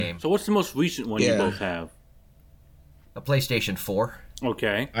game. So what's the most recent one you both have? A PlayStation 4.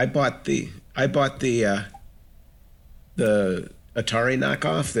 Okay. I bought the Atari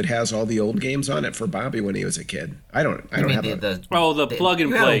knockoff that has all the old games on it for Bobby when he was a kid. I don't have the plug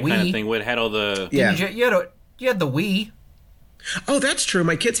and play kind of thing where it had all the... Yeah. You had the Wii. Oh, that's true.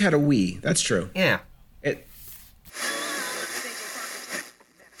 My kids had a Wii. That's true. Yeah.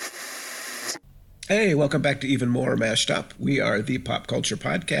 Hey, welcome back to Even More Mashed Up. We are the Pop Culture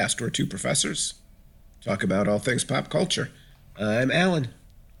Podcast, where two professors talk about all things pop culture. I'm Alan.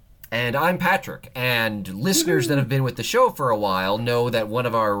 And I'm Patrick. And listeners that have been with the show for a while know that one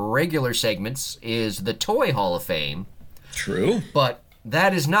of our regular segments is the Toy Hall of Fame. True. But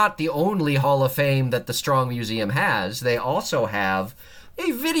that is not the only Hall of Fame that the Strong Museum has. They also have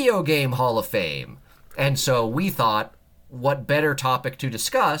a Video Game Hall of Fame. And so we thought, what better topic to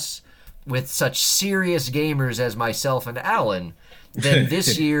discuss with such serious gamers as myself and Alan than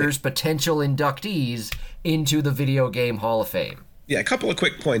this year's potential inductees into the Video Game Hall of Fame. Yeah, a couple of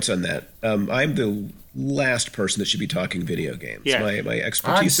quick points on that. I'm the last person that should be talking video games. Yeah. My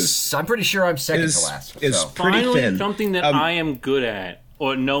expertise I'm pretty sure I'm second to last. Is so. pretty Finally, thin. something that I am good at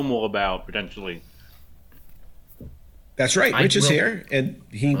or know more about, potentially. That's right. Rich is here, and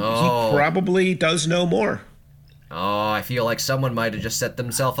he probably does know more. Oh, I feel like someone might have just set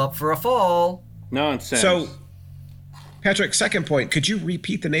themselves up for a fall. Nonsense. So, Patrick, second point, could you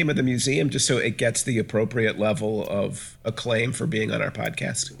repeat the name of the museum just so it gets the appropriate level of acclaim for being on our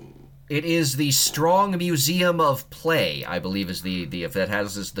podcast? It is the Strong Museum of Play, I believe, is the that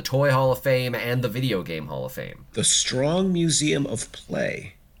has the Toy Hall of Fame and the Video Game Hall of Fame. The Strong Museum of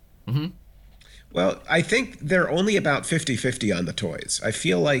Play. Mm-hmm. Well, I think they're only about 50-50 on the toys. I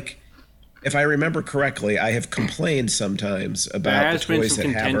feel like, if I remember correctly, I have complained sometimes about the toys that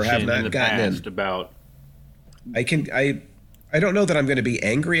have or have not gotten in. About... I don't know that I'm going to be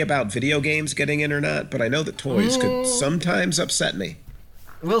angry about video games getting in or not, but I know that toys could sometimes upset me.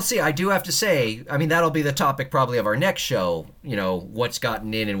 We'll see. I do have to say, I mean, that'll be the topic probably of our next show, you know, what's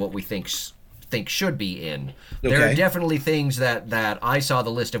gotten in and what we think should be in. Okay. There are definitely things that I saw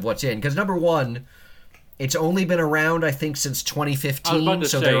the list of what's in. Because number one, it's only been around, I think, since 2015. I was about to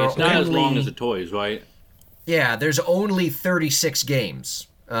say, it's not as long as the toys, right? Yeah, there's only 36 games.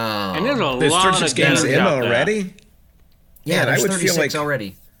 And there's lot 36 of games in out already? There. Yeah, there's 36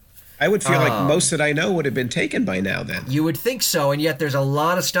 already. I would feel like most that I know would have been taken by now then. You would think so, and yet there's a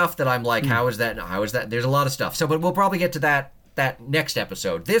lot of stuff that I'm like, how is that? How is that? There's a lot of stuff. So, but we'll probably get to that next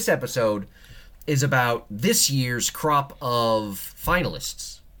episode. This episode is about this year's crop of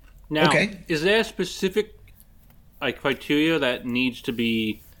finalists. Now, is there a specific criteria that needs to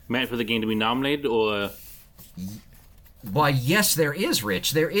be met for the game to be nominated, or? Why, yes, there is,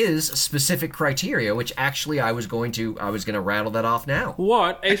 Rich. There is specific criteria, which actually I was going to rattle that off now.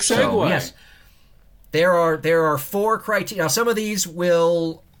 What a segue! So, yes, there are 4 criteria. Now, some of these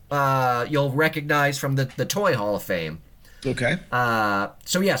will you'll recognize from the Toy Hall of Fame. Okay.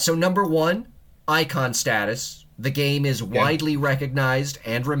 So number 1, icon status. The game is widely recognized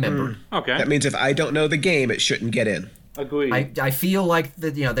and remembered. Okay. That means if I don't know the game, it shouldn't get in. Agreed. I feel like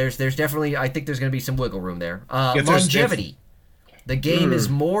there's definitely, I think there's going to be some wiggle room there. Longevity. The game is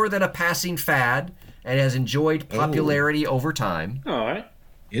more than a passing fad and has enjoyed popularity over time. All right.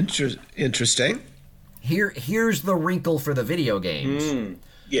 Interesting. Here's the wrinkle for the video games.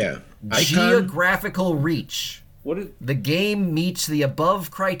 Yeah. Geographical reach. What? The game meets the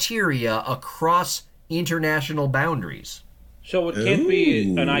above criteria across international boundaries. So it can't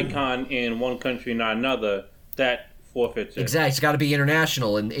be an icon in one country and not another. That forfeits it. Exactly. It's got to be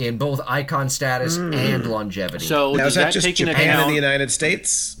international in both icon status and longevity. So now, does is that that just take into Japan account and the United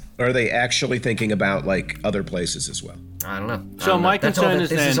States? Or are they actually thinking about other places as well? I don't know. So my concern is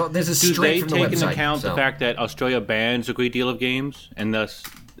this then, is do straight they from the take website, into account the fact that Australia bans a great deal of games, and thus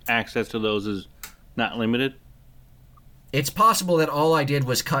access to those is not limited? It's possible that all I did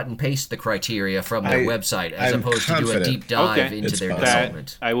was cut and paste the criteria from their website, as opposed to do a deep dive into their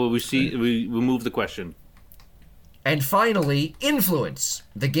development. I will remove the question. And finally, influence.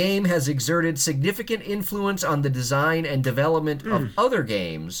 The game has exerted significant influence on the design and development of other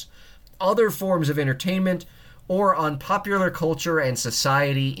games, other forms of entertainment, or on popular culture and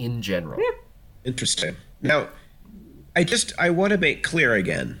society in general. Interesting. Now, I want to make clear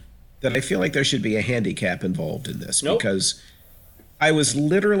again that I feel like there should be a handicap involved in this because I was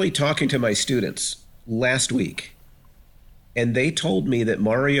literally talking to my students last week, and they told me that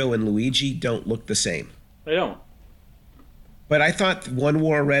Mario and Luigi don't look the same. They don't. But I thought one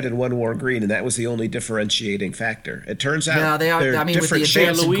wore red and one wore green, and that was the only differentiating factor. It turns out they are. they're I mean, with the different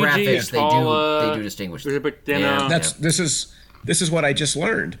advanced shapes. graphics, they do distinguish them. But then, This is this is what I just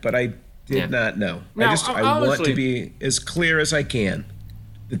learned, but I did not know. Now, I want to honestly- be as clear as I can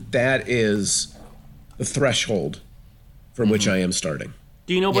that is the threshold from which I am starting.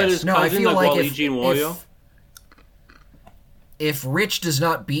 Do you know about Yes. his No, I cousin, feel like like Waluigi and Wario? if Rich does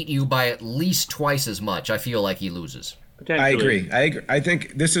not beat you by at least twice as much, I feel like he loses. I agree. I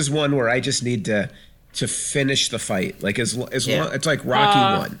think this is one where I just need to finish the fight. Like as long, it's like Rocky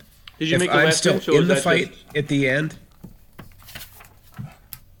one. Did you If make a I'm still reference, or was in the that fight just- at the end,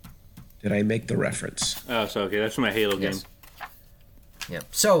 did I make the reference? Oh, so okay, that's from a Halo game. Yes. Yeah.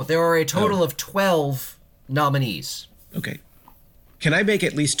 So there are a total of 12 nominees. Okay. Can I make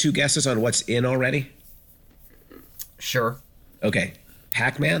at least 2 guesses on what's in already? Sure. Okay.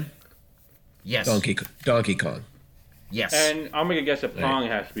 Pac-Man, Yes. Donkey Kong. Yes. And I'll make a guess that Pong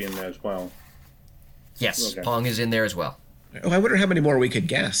has to be in there as well. Yes. Okay. Pong is in there as well. Oh, I wonder how many more we could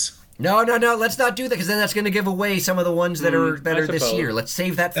guess. No. Let's not do that because then that's going to give away some of the ones that are I this suppose. year. Let's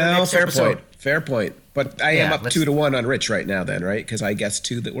save that for Oh, next fair episode. point. Fair point. But I am Yeah, up let's- 2-1 on Rich right now, then, right? Because I guessed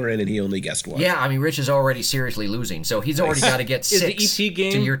 2 that were in, and he only guessed 1. Yeah, I mean, Rich is already seriously losing, so he's already got to get Is 6 the ET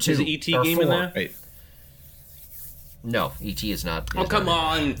game? to your 2 Is the ET or game 4. in there? Right. No, ET is not. Oh, is come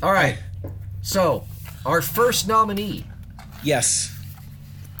not in. on! All right. So, our first nominee. Yes.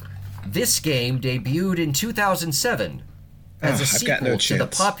 This game debuted in 2007 as a I've got no sequel to the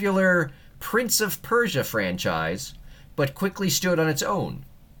chance. popular Prince of Persia franchise, but quickly stood on its own.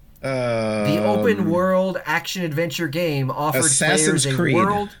 The open-world action-adventure game offered Assassin's players a Creed.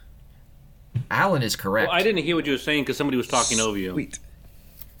 world. Alan is correct. Well, I didn't hear what you were saying because somebody was talking over you. Sweet.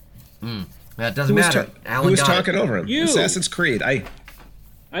 That doesn't Who was, matter. Alan who was got talking it. over him? You. Assassin's Creed. I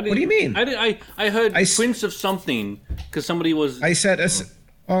didn't, What do you mean? I heard I s- Prince of something because somebody was. I said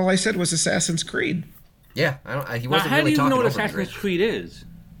all I said was Assassin's Creed. Yeah, he Now, wasn't how really do you talking know what over me, Assassin's Rich. Creed is?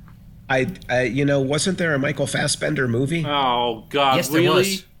 Wasn't there a Michael Fassbender movie? Oh God, Yes, there really?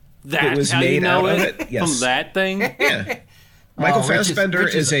 was. That's was how you made know out of it it? Yes. from that thing? Yeah. Michael Rich is- Fassbender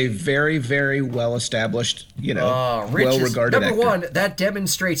Rich is- is a very, very well-established, Rich is- well-regarded number actor. one, that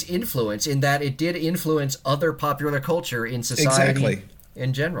demonstrates influence in that it did influence other popular culture in society Exactly.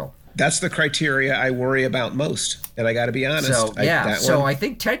 in general. That's the criteria I worry about most, and I got to be honest. So I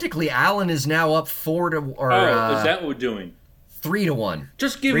think technically Alan is now up 4 to or Oh, is that what we're doing? 3 to 1.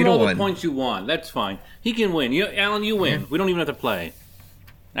 Just give 3 him to all 1. the points you want. That's fine. He can win. Alan, you win. We don't even have to play.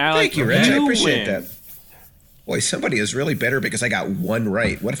 Alan, Thank you, Rich. I you appreciate win. that. Boy, somebody is really bitter because I got 1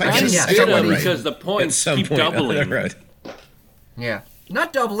 right. What if I I'm get yeah, a 7 somebody- right? because the At points some keep point on the doubling. road. Yeah,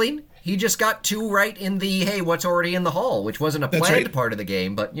 not doubling. He just got 2 right in the what's already in the hall, which wasn't a That's planned right. part of the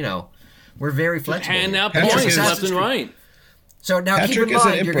game, but we're very flexible. Hand here. out Patrick points is- left and right. So now Patrick keep in is an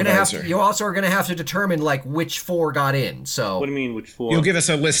mind, you're gonna have improviser. you also are gonna have to determine like which 4 got in. So What do you mean, which 4? You'll give us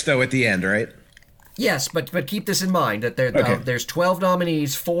a list though at the end, right? yes, but keep this in mind that Okay. there's 12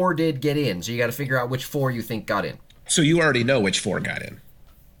 nominees, 4 did get in, so you got to figure out which 4 you think got in. So you already know which 4 got in.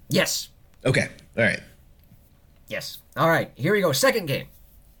 Yes, Okay. All right. yes. All right, here we go. Second game.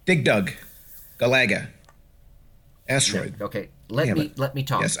 Dig Dug. Galaga. Asteroid. Okay, Damn let me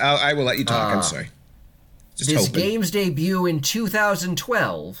talk. Yes, I will let you talk. I'm sorry. Just This hoping. game's debut in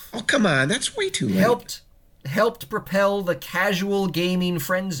 2012 Oh, come on. That's way too late. helped propel the casual gaming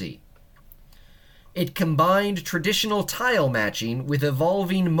frenzy. It combined traditional tile matching with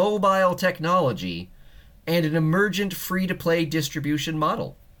evolving mobile technology and an emergent free-to-play distribution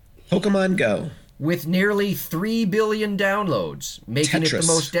model. Pokemon Go. With nearly 3 billion downloads, making it Tetris. the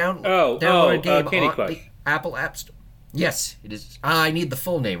most Oh, downloaded game Candy on Crush. the Apple App Store. Yes, it is. I need the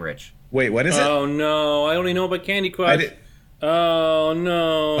full name, Rich. Wait, what is it? Oh no, I only know about Candy I Crush. did, Oh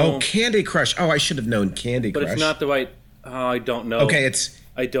no. oh, Candy Crush. Oh, I should have known Candy But Crush. it's not the right. Oh, I don't know. Okay, it's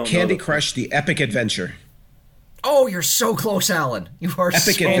I don't Candy know. the- Crush: The Epic Adventure. Oh, you're so close, Alan. You are Epic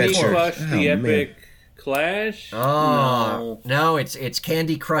so Candy Adventure. Crush, Oh, the man. Epic Clash. Oh no, it's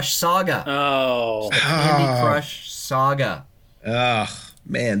Candy Crush Saga. Oh. Candy Crush Saga. Ugh,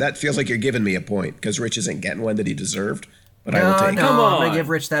 man, that feels like you're giving me a point because Rich isn't getting one that he deserved. But I will No, take no. it. Come I'm on. gonna give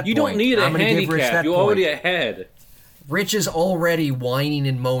Rich that You point. don't need a I'm gonna give Rich handicap. that You're point. already ahead. Rich is already whining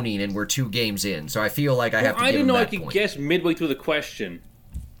and moaning, and we're 2 games in, so I feel like I have to I give didn't him know I that could point. guess midway through the question.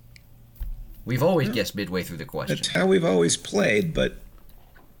 We've always guessed midway through the question. That's how we've always played, but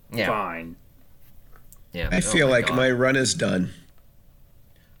Yeah, Fine. yeah. I Oh feel like God. my run is done.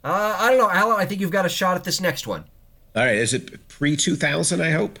 I don't know, Alan. I think you've got a shot at this next one. All right, is it pre-2000,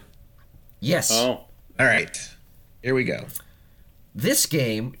 I hope? Yes. Oh. All right, here we go. This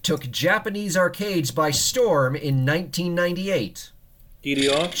game took Japanese arcades by storm in 1998,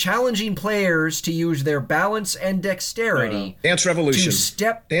 DDR? challenging players to use their balance and dexterity Dance to Revolution.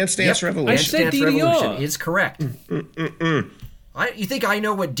 step. Dance Yep, Revolution. I said Dance DDR. Revolution is correct. You think I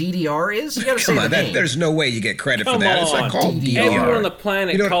know what DDR is? You gotta say Come on, the name. there's no way you get credit for Come that. It's on. not called DDR. Everyone on the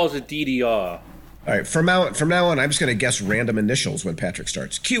planet You don't- calls it DDR. All right, from now on, I'm just going to guess random initials when Patrick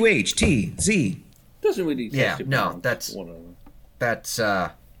starts. QHTZ, Doesn't really. Yeah, exist. no, that's- Whatever. That's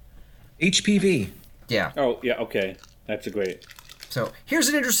HPV. yeah. Oh yeah, okay, that's a great. So here's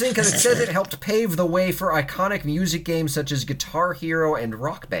an interesting because it says it helped pave the way for iconic music games such as Guitar Hero and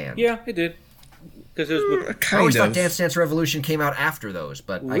Rock Band. Yeah, it did. Because it was. I always Kind thought of. Dance Dance Revolution came out after those,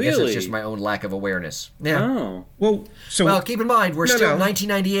 but I guess it's Really? just my own lack of awareness. Yeah. Oh. Well, so Well, keep in mind, we're No, still no.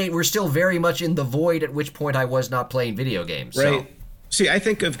 1998. We're still very much in the void at which point I was not playing video games. right. So. See, I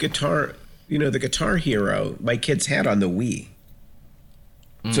think of Guitar. The Guitar Hero my kids had on the Wii.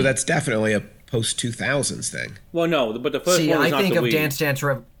 Mm. So that's definitely a post 2000s thing. Well, no, but the first See, one was I not think the of Wii. Dance Dance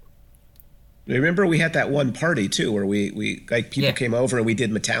Remember we had that one party too where we like people Yeah. came over and we did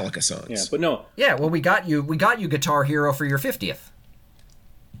Metallica songs. Yeah, but no. Yeah, well, we got you Guitar Hero for your 50th.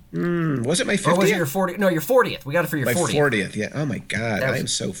 Was it my 50th? Or was it your 40th? No, your 40th. We got it for your my 40th. 40th? Yeah. Oh my God, That was- I am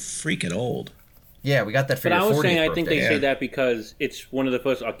so freaking old. Yeah, we got that for But your I 40th was saying, I birthday. think they Yeah. say that because it's one of the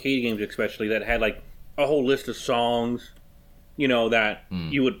first arcade games, especially that had like a whole list of songs, that Hmm.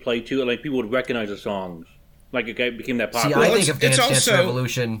 you would play to, like people would recognize the songs. Like it became that See, popular. I Well, think of it's Dance Dance also-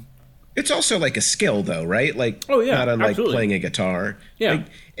 Revolution. It's also like a skill, though, right? Like, Oh, yeah, not unlike absolutely. playing a guitar. Yeah. Like,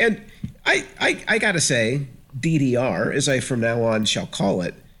 and I gotta say, DDR, as I from now on shall call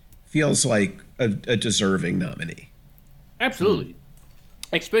it, feels like a deserving nominee. Absolutely.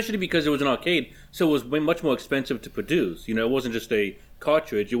 Especially because it was an arcade, so it was way much more expensive to produce. It wasn't just a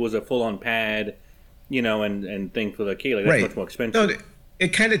cartridge; it was a full-on pad, and thing for the arcade. Like that's Right. much more expensive. No, it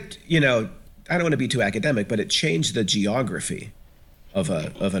kind of, I don't want to be too academic, but it changed the geography of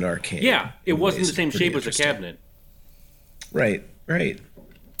an arcade. Yeah, it in wasn't ways the same pretty shape as a interesting. cabinet. Right, right.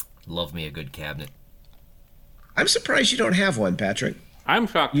 Love me a good cabinet. I'm surprised you don't have one, Patrick. I'm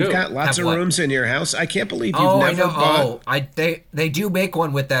shocked You've too. got lots Have of what? rooms in your house. I can't believe you've Oh, I never know. bought. Oh, they do make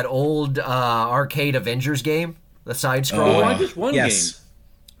one with that old arcade Avengers game, the side Oh, scroller. not just one yes. game.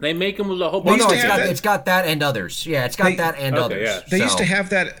 They make them with a whole Well, bunch no, used it's to got, have that- it's got that and others. Yeah, it's got They- that and Okay, others. yeah. They used So- to have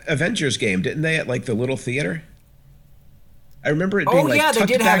that Avengers game, didn't they, at like the little theater? I remember it being Oh like yeah, they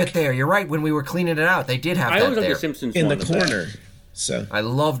tucked did have back it there. You're right. When we were cleaning it out, they did have I that always like there. the Simpsons in the one the best. corner. So I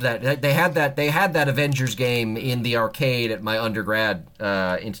loved that. They had that. They had that Avengers game in the arcade at my undergrad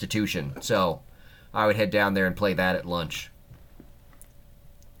institution. So I would head down there and play that at lunch.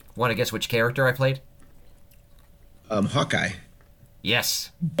 Want to guess which character I played? Hawkeye.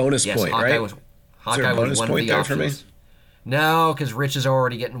 Yes. Bonus Yes. point, Hawkeye right? was. there a Hawkeye bonus was one of point the there for me? options. No, because Rich is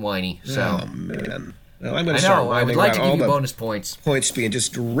already getting whiny. So Oh man. Well, I'm going I to start know. I would winding like to about give all you the bonus points. points being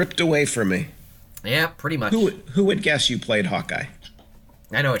just ripped away from me. Yeah, pretty much. Who would guess you played Hawkeye?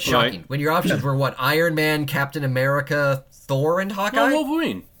 I know it's Right. shocking. When your options were what? Iron Man, Captain America, Thor, and Hawkeye. No,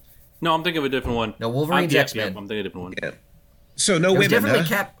 Wolverine. No, I'm thinking of a different one. No, Wolverine's yeah, X-Men. Yeah, I'm thinking of a different one. Yeah. So no It was women, definitely huh?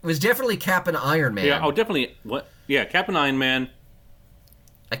 Cap. It was definitely Cap and Iron Man. Yeah, oh, definitely. What? Yeah, Captain Iron Man.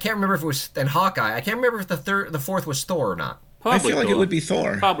 I can't remember if it was and Hawkeye. I can't remember if the fourth was Thor or not. I Probably feel like Thor. it would be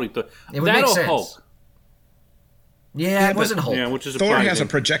Thor. Probably Thor. It would that make or sense. Hulk. Yeah, it but- wasn't Hulk. Yeah, which is Thor has a surprising.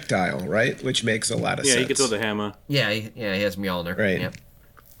 projectile, right? Which makes a lot of Yeah, sense. he can throw the hammer. Yeah, he has Mjolnir. Right. Yep.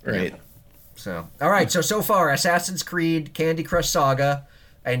 Right. So, all right. So far, Assassin's Creed, Candy Crush Saga,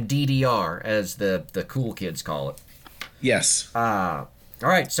 and DDR, as the cool kids call it. Yes. All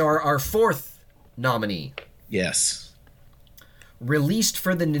right. So our fourth nominee, Yes. released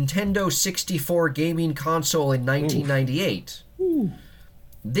for the Nintendo 64 gaming console in 1998.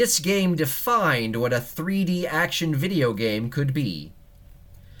 This game defined what a 3D action video game could be,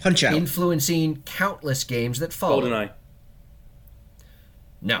 Punch Out. influencing countless games that followed. GoldenEye.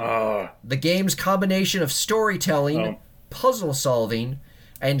 No. The game's combination of storytelling, Oh. puzzle solving,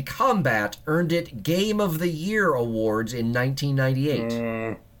 and combat earned it Game of the Year awards in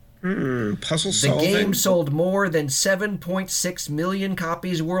 1998. Puzzle The solving. game sold more than 7.6 million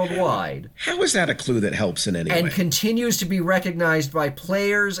copies worldwide How is that a clue that helps in any and way? continues to be recognized by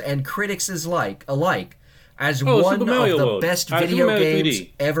players and critics alike as Oh, one Super of Mario the World. best Super video Mario games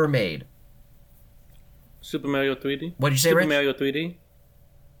 3D. ever made. Super Mario 3D? What'd you say, Super Rich? Mario 3D?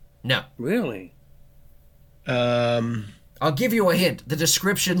 No. Really? I'll give you a hint. The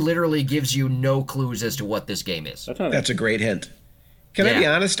description literally gives you no clues as to what this game is. That's not That's a great hint. Can I be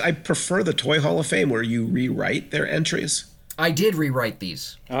Yeah. honest? I prefer the Toy Hall of Fame where you rewrite their entries. I did rewrite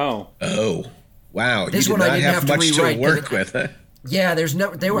these. Oh. Oh, wow! This you did one I not didn't have have to much to rewrite, 'cause work it- with. Huh? Yeah, there's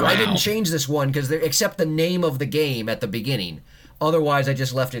no. I Wow. didn't change this one because except the name of the game at the beginning. Otherwise, I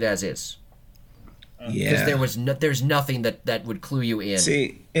just left it as is because Yeah. there's nothing that would clue you in.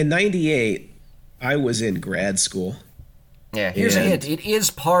 See, in '98, I was in grad school, Yeah, here's a And- hint. It is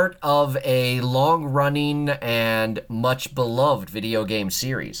part of a long-running and much beloved video game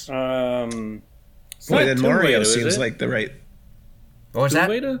series. It's Boy, not then Tomb Mario Raider, is seems it? like the right. What was Tomb that?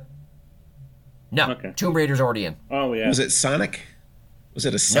 Raider? No, Okay. Tomb Raider's already in. Oh yeah. Was it Sonic? Was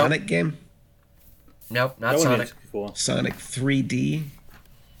it a Sonic game? Nope, not That one Sonic. is before. Sonic 3D?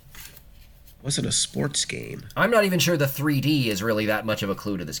 Was it a sports game? I'm not even sure the 3D is really that much of a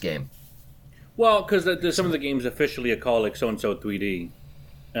clue to this game. Well, because some of the games officially are called like so and so 3D.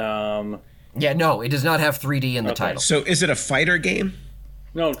 Yeah, no, it does not have 3D in the Okay. title. So is it a fighter game?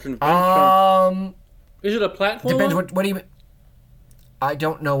 No, it's an is it a platform? Depends what do you mean? I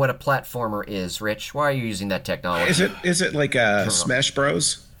don't know what a platformer is, Rich. Why are you using that technology? Is it like a Smash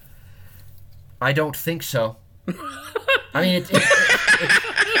Bros? I don't think so. I mean,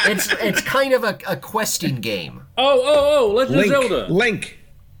 it's kind of a questing game. Oh, Legend Link. of Zelda. Link.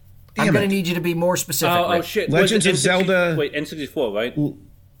 I'm Damn going it. to need you to be more specific, Oh Rich. shit! Legends Was it of Zelda- Wait, N64, right?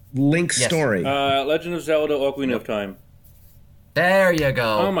 Link Yes. Story. Legend of Zelda: Ocarina of Time. There you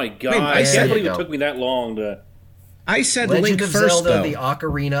go. Oh my god! Wait, I I can't said- believe There it you go. took me that long to. I said Legend Link of first, Zelda: though. The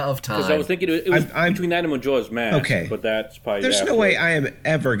Ocarina of Time. Because I was thinking it was I'm- between that and Majora's Mask. Okay. But that's probably. There's after. no way I am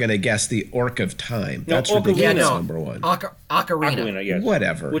ever going to guess the Orc of Time. No, That's Ocarina. ridiculous, yeah, no. number one. Ocarina. Ocarina, yes.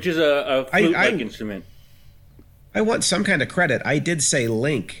 Whatever. Which is a flute-like I- instrument. I want some kind of credit. I did say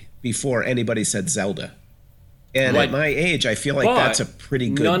Link before anybody said Zelda. And Right. at my age, I feel like But that's a pretty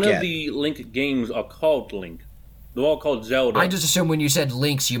good None get. of the Link games are called Link. They're all called Zelda. I just assumed when you said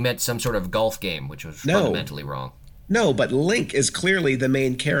links, you meant some sort of golf game, which was No. fundamentally wrong. No, but Link is clearly the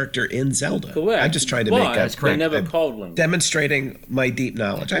main character in Zelda. Correct. I'm just trying to but make That's a, correct. They're never I'm called Link. demonstrating my deep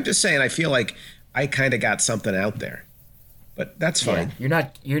knowledge. I'm just saying I feel like I kind of got something out there. But that's Yeah, fine.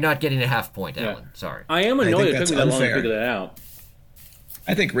 you're not getting a half point, Yeah. Alan. Sorry. I am I annoyed think it took that's me that long to unfair. figure that out.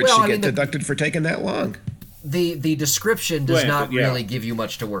 I think Rich Well, should I mean, get deducted for taking that long. The description does Right, not but yeah. really give you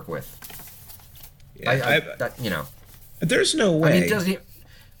much to work with. Yeah, You know. there's no I way. mean, it doesn't.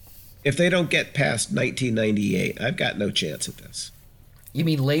 If they don't get past 1998, I've got no chance at this. You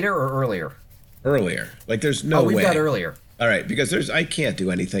mean later or earlier? Earlier. Like, there's no we've way. got earlier. All right, because I can't do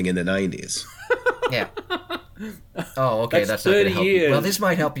anything in the 90s. Yeah. Oh, okay. That's That's not going 30 to help you. years. Well, this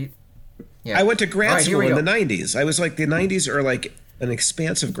might help you. Yeah. I went to grad All right, here school we in go. the 90s. I was like, the 90s are like an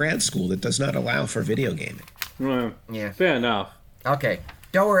expansive grad school that does not allow for video gaming. Yeah. Fair enough. Okay.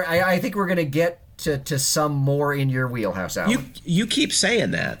 Don't worry. I think we're going to get to some more in your wheelhouse, Alan. You keep saying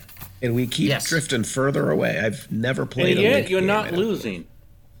that, and we keep Yes. drifting further away. I've never played And a yet Link you're game, I not don't losing.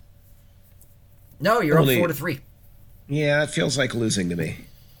 No, you're Only- up 4-3. Yeah, it feels like losing to me.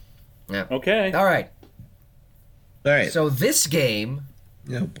 Yeah. Okay. All right. All right. So this game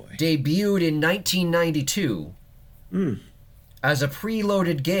Oh, boy. debuted in 1992 Hmm. as a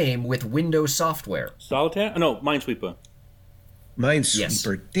preloaded game with Windows software. Solitaire? Oh, no, Minesweeper.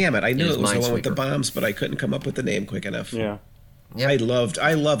 Minesweeper. Damn it. I knew is it was the one with the Minesweeper. bombs, but I couldn't come up with the name quick enough. Yeah. Yep.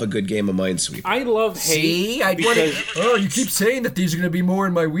 I love a good game of Minesweeper. I love hate See, I because Oh, you keep saying that these are going to be more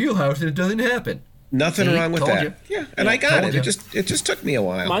in my wheelhouse, and it doesn't happen. Nothing See? wrong with Told that. you. Yeah, and I got told it. you. It just took me a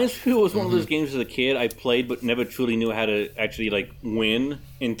while. Minesweeper was one of those games as a kid I played but never truly knew how to actually like win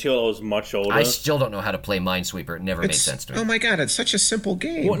until I was much older. I still don't know how to play Minesweeper. It never made sense to me. Oh my god, it's such a simple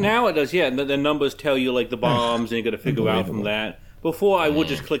game. Well, now it does, yeah. The numbers tell you like the bombs, and you got to figure out from Unbelievable. that. Before, I would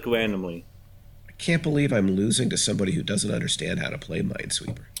just click randomly. I can't believe I'm losing to somebody who doesn't understand how to play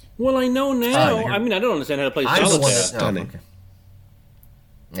Minesweeper. Well, I know now. Fine. I mean, I don't understand how to play I'm the one solitaire. that's Stunning. okay.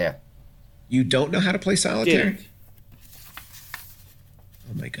 Yeah. You don't know how to play solitaire? Didn't.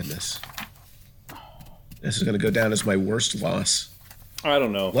 Oh my goodness. This is going to go down as my worst loss. I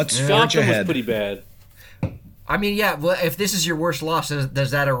don't know. Let's forge Gotham was ahead. pretty bad. I mean, yeah, well, if this is your worst loss,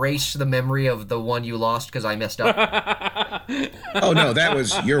 does that erase the memory of the one you lost because I messed up? Oh no, that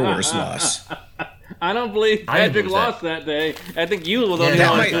was your worst loss. I don't believe I didn't Patrick lose lost that day. I think you were the Yeah, only that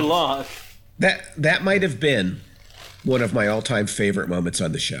one might- who lost. That might have been one of my all-time favorite moments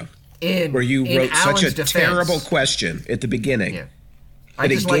on the show, In where you in wrote such Alan's a defense, terrible question at the beginning, Yeah.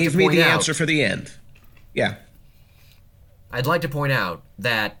 and it just like gave to me point the out- answer for the end. Yeah. I'd like to point out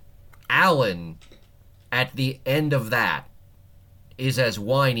that Alan, at the end of that, is as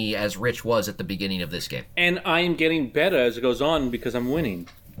whiny as Rich was at the beginning of this game. And I am getting better as it goes on because I'm winning.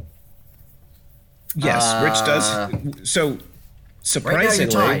 Yes, Rich does. So Right now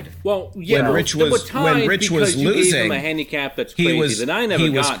surprisingly, you're tied. Well, yeah, When Rich they were was- when tied Rich because was you gave losing, him a handicap that's he crazy was- that I never he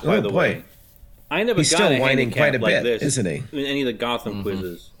was- got, by oh, the boy. way. I never He's got still a whining handicap quite a like bit, this isn't he? in any of the Gotham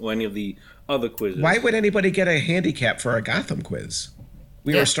quizzes or any of the other quizzes. why would anybody get a handicap for a Gotham quiz?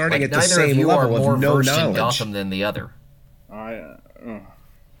 We Yeah, are starting like at the neither of same you are level more of no versed in knowledge. Gotham than the other. I,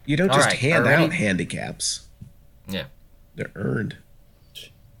 You don't All just right, hand are ready? out handicaps. Yeah. They're earned.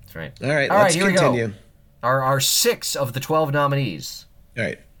 That's right. All right, All let's right, here continue. we go. Our 6 of the 12 nominees. All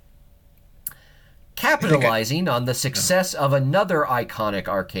right. Capitalizing on the success of another iconic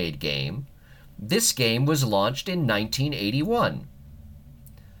arcade game, this game was launched in 1981.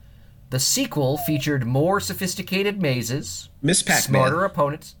 The sequel featured more sophisticated mazes, Miss Pac-Man. smarter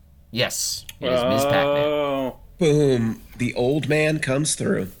opponents. Yes, it is Ms. Pac-Man. Oh, Boom. The old man comes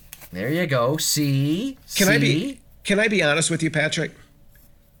through. There you go. See? Can I be honest with you, Patrick?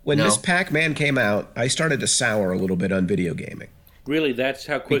 When No. Miss Pac-Man came out, I started to sour a little bit on video gaming. really? That's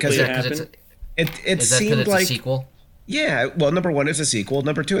how quickly Because it Because it's happened? It is that 'cause seemed it's like a sequel? yeah. Well, number one, it's a sequel.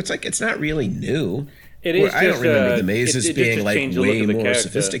 Number two, it's like it's not really new. It is I don't just, remember the it mazes just being like changed the look way of the more character.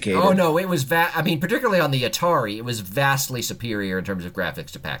 sophisticated. Oh no, it was I mean, particularly on the Atari, it was vastly superior in terms of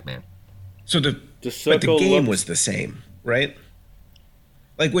graphics to Pac-Man. So The but the circle game looked- was the same, right?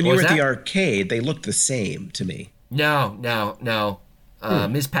 Like when you What were was at the that? arcade, they looked the same to me. No.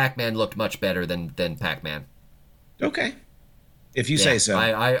 Hmm. Ms. Pac-Man looked much better than Pac-Man. Okay, if you Yeah, say so.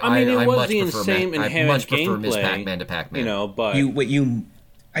 I mean, it I was much the prefer same I inherent much prefer gameplay. Ms. Pac-Man to Pac-Man. You know, but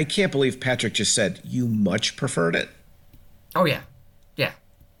I can't believe Patrick just said you much preferred it. Oh yeah.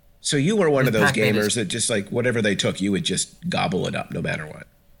 So you were one of those Pac-Man gamers is- that just like whatever they took, you would just gobble it up no matter what.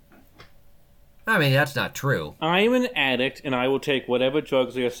 I mean, that's not true. I am an addict, and I will take whatever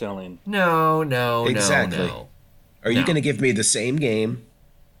drugs they are selling. No. Exactly. No. Are you No. going to give me the same game,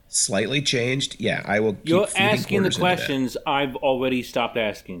 slightly changed? Yeah, I will. Keep You're feeding asking the quarters into that. questions I've already stopped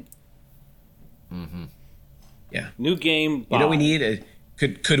asking. Yeah. New game. You know, we bye. need a.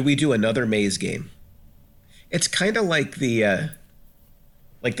 Could we do another maze game? It's kind of like the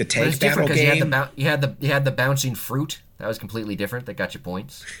But tank it's battle different because game. you had the bouncing fruit. That was completely different. That got you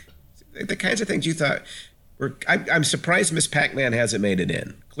points. The kinds of things you thought were. I'm surprised Miss Pac-Man hasn't made it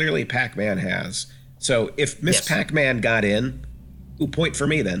in. Clearly, Pac-Man has. So if Miss Yes. Pac-Man got in, point for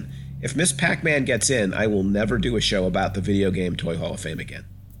me then. If Miss Pac-Man gets in, I will never do a show about the Video Game Toy Hall of Fame again.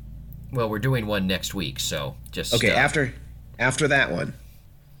 Well, we're doing one next week, so just Okay, after that one.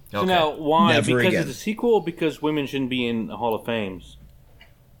 So okay. now, why? Never Because again. it's a sequel, or because women shouldn't be in the Hall of Fames?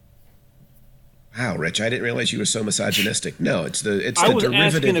 Wow, Rich, I didn't realize you were so misogynistic. No, it's the I was asking a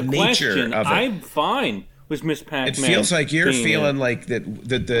derivative nature question. of it. I'm fine with Miss Pac-Man. It feels like you're being feeling in. like that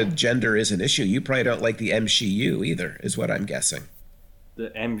the gender is an issue. You probably don't like the MCU either, is what I'm guessing.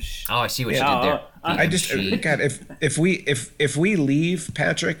 The M. Oh, I see what Yeah, you did there. I I just She- God, if we leave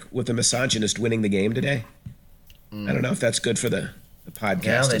Patrick with a misogynist winning the game today, I don't know if that's good for the podcast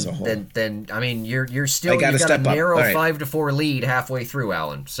Well, as a whole. then I mean you're still I gotta you've got a step up. narrow All right. 5-4 lead halfway through,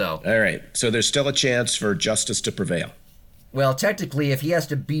 Alan. So All right, so there's still a chance for justice to prevail. well, technically, if he has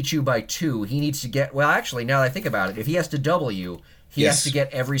to beat you by 2, he needs to get. Well, actually, now that I think about it, if he has to double you, he Yes. has to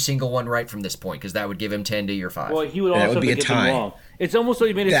get every single one right from this point because that would give him 10 to your 5. Well, he would That also would be have to a get them tie. wrong. It's almost like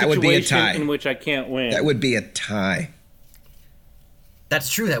you made a That would be a situation tie. in which I can't win. That would be a tie. That's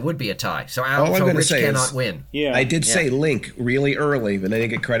true. That would be a tie. So All Alan, I'm so gonna Rich say cannot is- win. yeah. I did say Link really early, but I didn't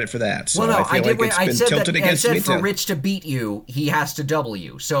get credit for that. So Well, no, I feel did. like it's I been said tilted that. I against me said for too. Rich to beat you, he has to double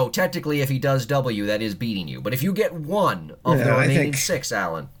you. So technically, if he does double you, that is beating you. But if you get 1 of the Yeah, I remaining think- 6,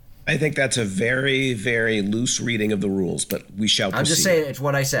 Alan, I think that's a very, very loose reading of the rules, but we shall proceed. I'm just saying it's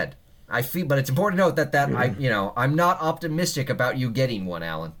what I said. I feel, but it's important to note that I'm not optimistic about you getting 1,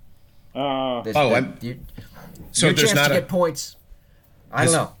 Alan. There's- Oh, there- I'm- you- So your there's chance not to a get points. I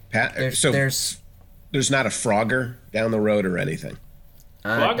don't know. there's not a Frogger down the road or anything.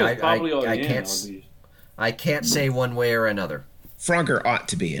 Frogger's probably already in. can't. I can't say one way or another. Frogger ought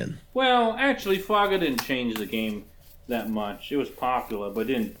to be in. Well, actually, Frogger didn't change the game that much. It was popular, but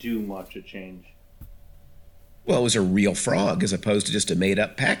didn't do much to change. Well, it was a real frog as opposed to just a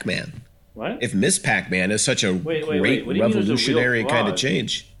made-up Pac-Man. What? If Miss Pac-Man is such a Wait, great what do you mean it was a real revolutionary kind of frog?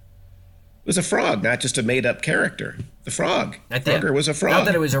 change, it was a frog, not just a made-up character. The frog. At the end. Frogger was a frog. Not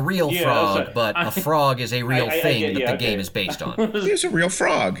that it was a real Yeah, frog, that's right. but a frog is a real I thing get- that yeah, the I get game it. is based on. He was a real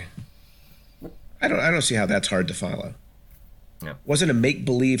frog. I don't see how that's hard to follow. Yeah. Wasn't a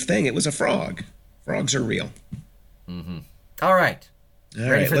make-believe thing. It was a frog. Frogs are real. All right. All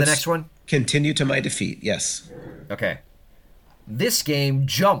Ready right, for the let's next one? Continue to my defeat. Yes. Okay. This game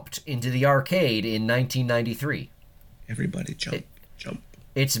jumped into the arcade in 1993. Everybody jump. Jump.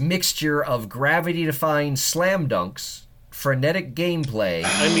 Its mixture of gravity-defying slam dunks, frenetic gameplay,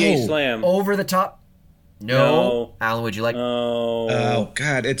 NBA Oh. Slam. over the top. No. Alan, would you like? Oh. Oh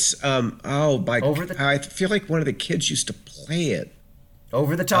God, it's oh my! Over the- I feel like one of the kids used to play it.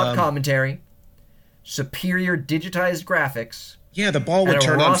 Over the top commentary, superior digitized graphics, Yeah, the ball would And a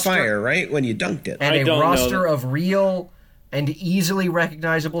turn on roster- fire right when you dunked it. and I a don't know roster that. of real and easily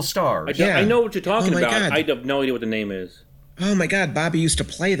recognizable stars. I know what you're talking Oh my about. God. I have no idea what the name is. Oh my God, Bobby used to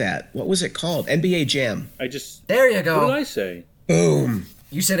play that. What was it called? NBA Jam. There you What go. did I say? Boom.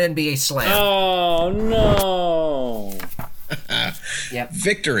 You said NBA Slam. Oh, no. Yep.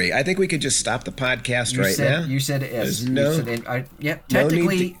 Victory. I think we could just stop the podcast You right said, now. You said yes. There's You no- said No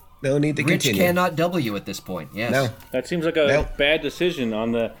technically, need to, no need to Rich continue. cannot W at this point. Yes. No. That seems like a No. bad decision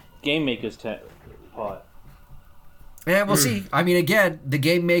on the Game Maker's part. Yeah, we'll see. I mean, again, the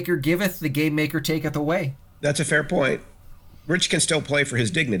game maker giveth, the game maker taketh away. That's a fair point. Rich can still play for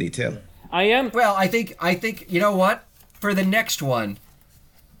his dignity, too. I am. Well, I think you know what? For the next one,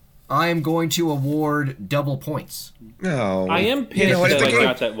 I am going to award double points. No. I am pissed You know what, that if I the game-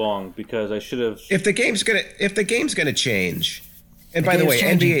 got that wrong because I should have. If the game's gonna change, and by the game's way,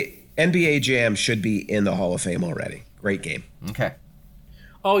 changing. NBA Jam should be in the Hall of Fame already. Great game. Okay.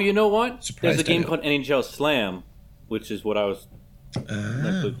 Oh, you know what? Surprised There's a I game know. called NHL Slam, which is what I was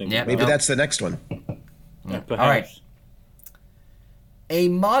actually thinking. Yeah, about. Maybe No. that's the next one. Perhaps. All right. A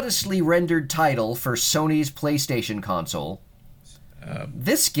modestly rendered title for Sony's PlayStation console.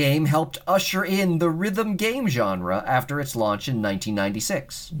 This game helped usher in the rhythm game genre after its launch in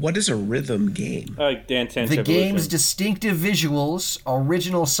 1996. What is a rhythm game? Dance Dance The Revolution. game's distinctive visuals,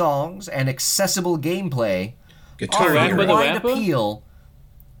 original songs, and accessible gameplay Guitar are Rapper a the Hero. wide Rapper? appeal.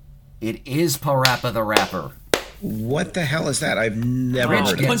 It is Parappa the Rapper. What the hell is that? I've never Rich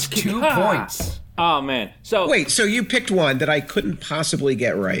heard of it. gets Punch 2 kick. points. Oh man. So Wait, so you picked one that I couldn't possibly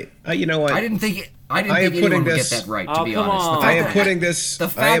get right. You know what? I didn't think I am anyone putting would this- get that right, to Oh, be come honest. on. The I fact am that- putting this. The I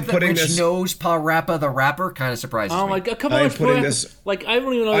am fact that putting Rich this knows Parappa the Rapper kind of surprises oh me. my god, come I on! am it's putting Parappa. this Like I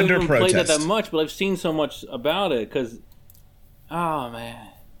don't even know if under I've even played that protest. much, but I've seen so much about it because. Oh man,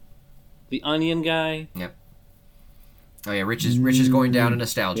 the Onion guy. Yep. Oh yeah, Rich is going down a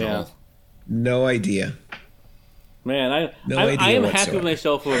nostalgia Yeah. hole. no idea. Man, I No I idea am happy whatsoever. with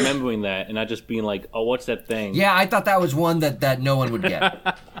myself for remembering that and not just being like, oh, what's that thing? Yeah, I thought that was one that no one would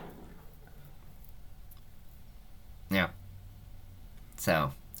get. Yeah.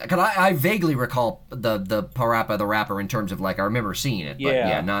 So, because I vaguely recall the Parappa the Rapper in terms of like I remember seeing it, but Yeah.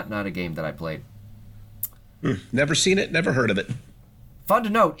 yeah, not a game that I played. Never seen it. Never heard of it. Fun to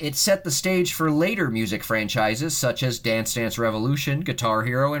note, it set the stage for later music franchises such as Dance Dance Revolution, Guitar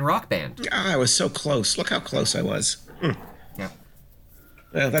Hero, and Rock Band. I was so close. Look how close I was. Yeah.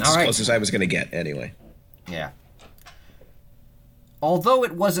 Well, that's All as right. close as I was going to get anyway. Yeah. Although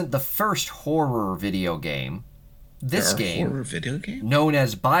it wasn't the first horror video game, this There are game, horror video game. known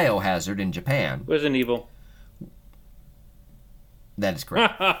as Biohazard in Japan, Resident Evil. that is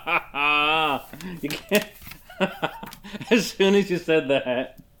correct. You can't. As soon as you said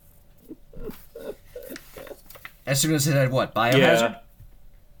that. As soon as it had what? Biohazard? Yeah.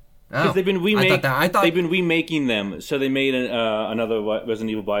 Oh, Because they've been I thought they've been remaking them, so they made another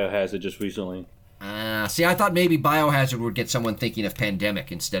Resident Evil Biohazard just recently. see, I thought maybe Biohazard would get someone thinking of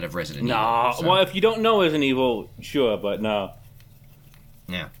Pandemic instead of Resident Nah, Evil. so- well, if you don't know Resident Evil, sure, but no.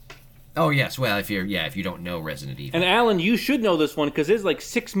 Yeah. Oh yes, well if you don't know Resident Evil. And Alan, you should know this one because there's like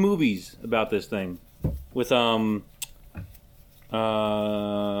 6 movies about this thing, with who's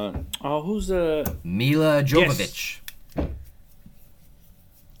the Mila Jovovich.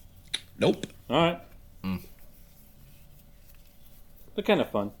 Nope. all right. They're kind of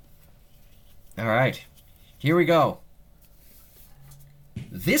fun. All right. Here we go.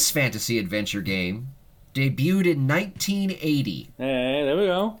 This fantasy adventure game debuted in 1980 Hey, there we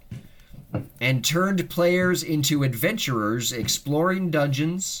go. and turned players into adventurers exploring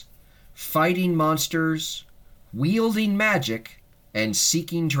dungeons, fighting monsters, wielding magic, and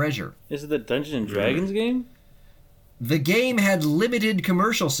seeking treasure. Is it the Dungeons and Dragons game? The game had limited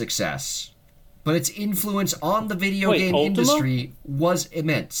commercial success, but its influence on the video Wait, game Ultima? industry was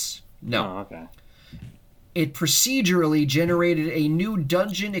immense. No. Oh, okay. It procedurally generated a new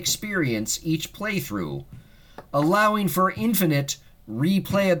dungeon experience each playthrough, allowing for infinite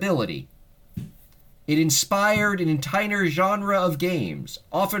replayability. It inspired an entire genre of games,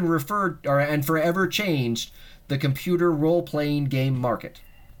 often referred and forever changed the computer role-playing game market.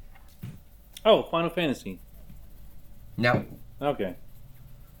 Oh, Final Fantasy. Now, Okay.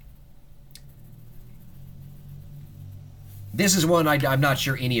 this is one I'm not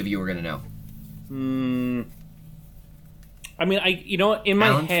sure any of you are going to know. I mean, in my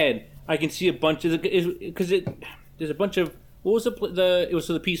Alan? head, I can see a bunch of because there's a bunch of what was it was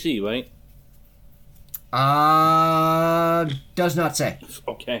for the PC, right? Does not say.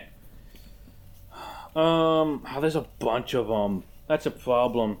 Okay. There's a bunch of them. That's a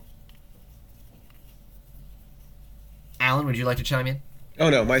problem. Alan, would you like to chime in? Oh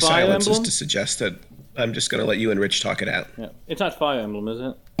no, my Fire silence is Emblem? to suggest that I'm just going to let you and Rich talk it out. Yeah. It's not Fire Emblem, is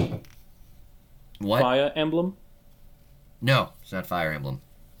it? What? Fire Emblem? No, it's not Fire Emblem.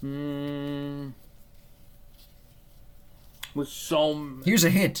 With so... Here's a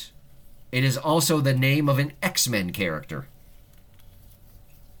hint. It is also the name of an X-Men character.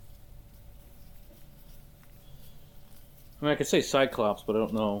 I mean, I could say Cyclops, but I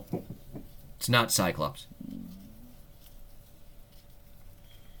don't know. It's not Cyclops.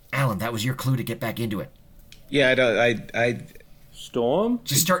 Alan, that was your clue to get back into it. Yeah, I Storm?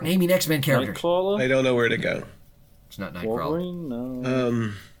 Just start naming X-Men characters. Nightcrawler? don't know where to go. It's not Nightcrawler. Wolverine?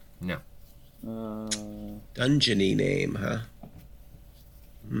 No. No. Dungeony name, huh?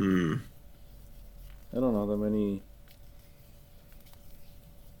 I don't know that many.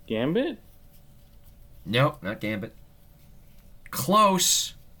 Gambit? No, not Gambit.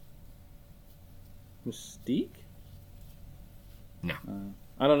 Close. Mystique? No.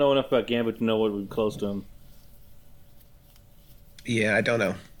 I don't know enough about Gambit to know what would be close to him. Yeah, I don't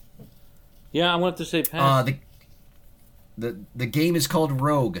know. Yeah, I'm going to have to say pass. The game is called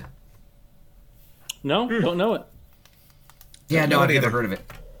Rogue. No, don't know it. Yeah, Don't no, know I've it never either. heard of it.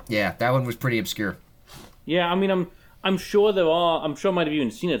 Yeah, that one was pretty obscure. Yeah, I mean, I'm sure there are. I'm sure I might have even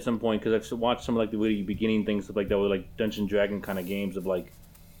seen it at some point because I've watched some of, like, the really beginning things of, like, that were like Dungeon Dragon kind of games of like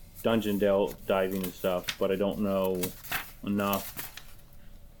dungeon diving and stuff. But I don't know enough.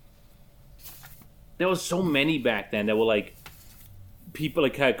 There was so many back then that were like people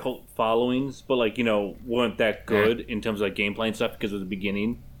like had cult followings, but like weren't that good in terms of like gameplay and stuff because of the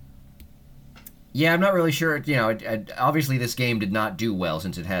beginning. Yeah, I'm not really sure. Obviously this game did not do well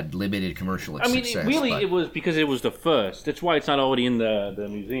since it had limited commercial success. It was because it was the first. That's why it's not already in the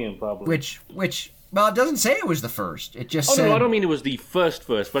museum, probably. Which, well, it doesn't say it was the first. It just said... no, I don't mean it was the first,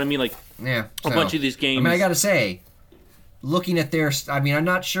 but I mean like a bunch of these games. I mean, I gotta say, looking at their... I mean, I'm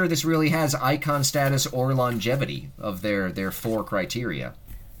not sure this really has icon status or longevity of their 4 criteria.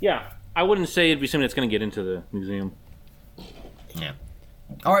 Yeah, I wouldn't say it'd be something that's going to get into the museum. Yeah.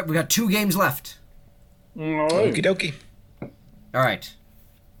 All right, we got 2 games left. Okie dokie. All right.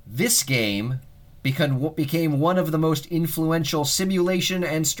 This game became one of the most influential simulation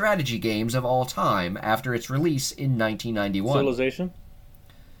and strategy games of all time after its release in 1991. Civilization?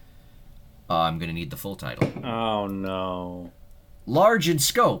 I'm going to need the full title. Oh, no. Large in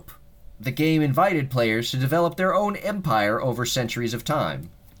scope, the game invited players to develop their own empire over centuries of time.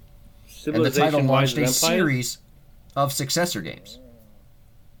 And the title launched a series of successor games.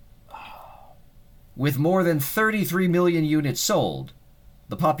 With more than 33 million units sold,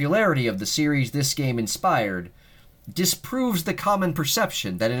 the popularity of the series this game inspired disproves the common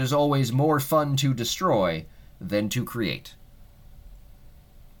perception that it is always more fun to destroy than to create.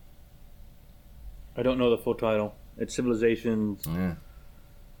 I don't know the full title. It's Civilizations. Yeah.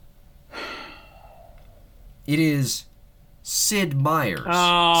 It is Sid Meier's Civilization.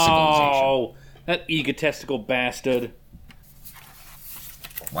 Oh, that egotistical bastard.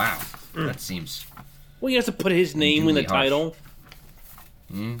 Wow, that seems... Well, he has to put his name in the Unduly harsh.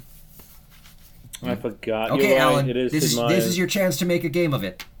 title. I forgot. Okay, You're right. Alan, It is this Sid Meier. is your chance to make a game of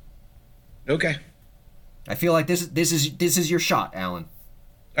it. Okay. I feel like this is your shot, Alan.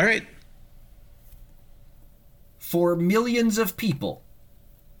 All right. For millions of people,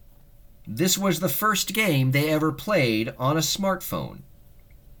 this was the first game they ever played on a smartphone.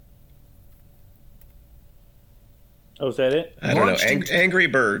 Oh, is that it? I don't know. Launched into- Angry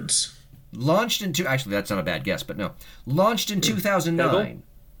Birds. Launched in actually, that's not a bad guess, but no. Launched in 2009.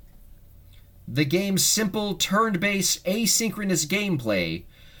 The game's simple turn-based asynchronous gameplay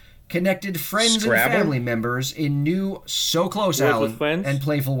connected friends Scrabble? and family members in new, so close, Words Alan, with Friends? and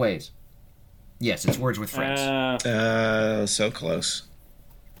playful ways. Yes, it's Words with Friends. So close.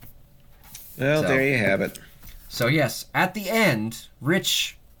 Well, So- there you have it. So yes, at the end,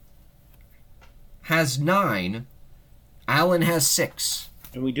 Rich has 9, Alan has 6.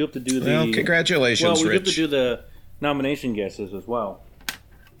 and we do have to do the... Well, congratulations, Well, we do have to Rich. do the nomination guesses as well.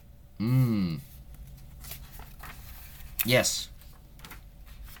 Yes.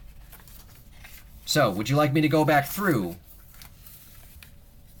 So, would you like me to go back through?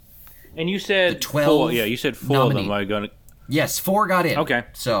 And you said The 12 4. Yeah, you said 4 of them nominee. are going to... Yes, 4 got in. Okay.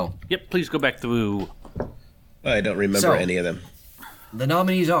 So, Yep, please go back through. I don't remember So- any of them. the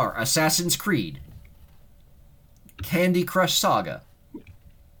nominees are Assassin's Creed, Candy Crush Saga,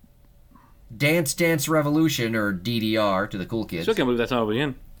 Dance Dance Revolution, or DDR to the cool kids, Still can't believe that's not already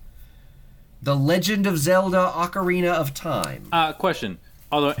in. The Legend of Zelda Ocarina of Time, Question.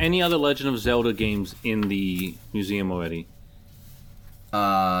 Are there any other Legend of Zelda games in the museum already?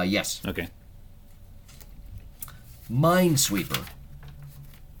 yes, Okay. Minesweeper,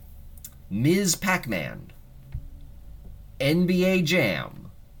 Ms. Pac-Man, NBA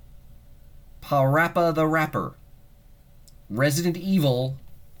Jam, Parappa the Rapper, Resident Evil,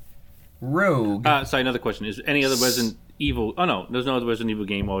 Rogue. Sorry, another question. Is any other Resident Evil... Oh, no. There's no other Resident Evil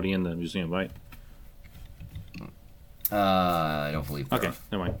game already in the museum, right? I don't believe there Okay, are.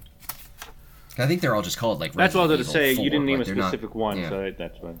 never mind. I think they're all just called, like, That's what I was Resident going to say. Evil You 4, didn't name but a they're not- specific one, yeah. so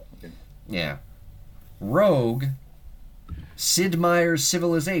that's fine. Okay. Yeah. Rogue, Sid Meier's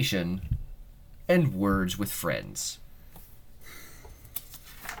Civilization, and Words with Friends.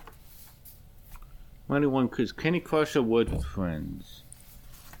 Only one is Candy Crush or Words with Friends?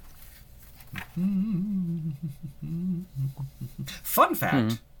 Fun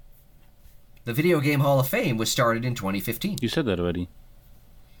fact. The Video Game Hall of Fame was started in 2015. You said that already.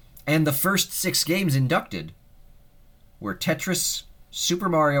 And the first 6 games inducted were Tetris, Super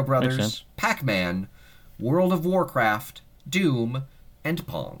Mario Makes Brothers, sense. Pac-Man, World of Warcraft, Doom, and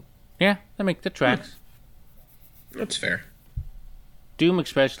Pong. Yeah, that tracks. That's fair. Doom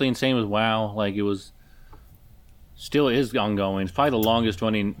especially, and same with WoW. Like, it was... Still is ongoing. It's probably the longest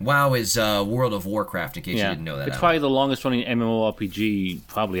running... WoW is World of Warcraft, in case you didn't know that. It's Alan. probably the longest running MMORPG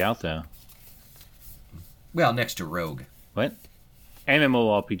probably out there. Well, next to Rogue. What?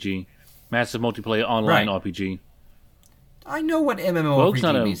 MMORPG. Massive Multiplayer Online Right. RPG. I know what Rogue's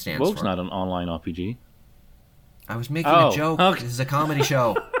not, MMORPG stands Rogue's for. not an online RPG. I was making Oh, a joke. okay. This is a comedy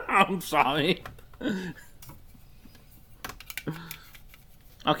show. I'm sorry.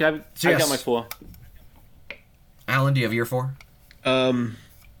 Okay, I yes. got my 4. Alan, do you have your 4? I'm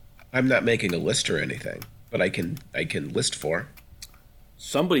not making a list or anything, but I can list 4.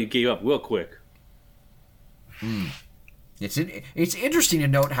 Somebody gave up real quick. It's interesting to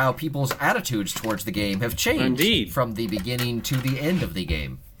note how people's attitudes towards the game have changed Indeed. from the beginning to the end of the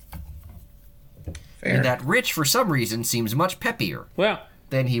game. Fair. And that Rich, for some reason, seems much peppier Well,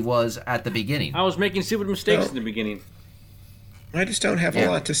 than he was at the beginning. I was making stupid mistakes Well, in the beginning. I just don't have Yeah.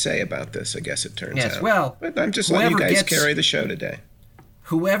 a lot to say about this, I guess it turns Yes, out. well, But I'm just letting you whoever guys gets- carry the show today.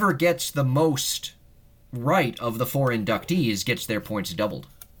 Whoever gets the most right of the 4 inductees gets their points doubled.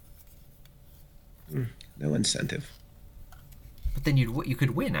 No incentive. But then you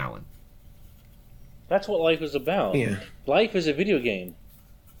could win, Alan. That's what life is about. Yeah. Life is a video game.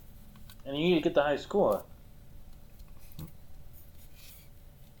 And you need to get the high score.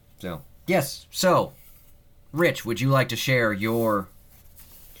 So, yes. So, Rich, would you like to share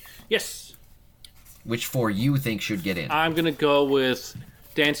Yes. which 4 you think should get in? I'm going to go with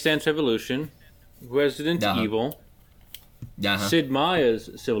Dance Dance Revolution, Resident Uh-huh. Evil, Yeah. Sid Meier's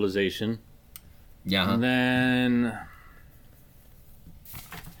Civilization, Yeah. and then...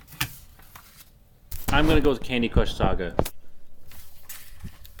 I'm going to go with Candy Crush Saga.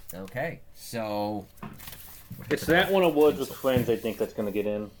 Okay. So, It's that one of Words with Friends, I think, that's going to get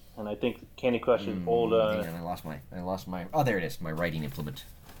in. And I think Candy Crush is older. hang on, I lost my. Oh, there it is. My writing implement.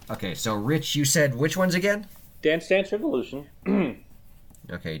 Okay. So, Rich, you said which ones again? Dance Dance Revolution,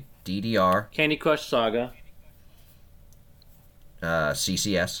 Okay. DDR, Candy Crush Saga,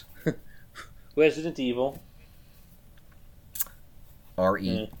 CCS, Resident Evil,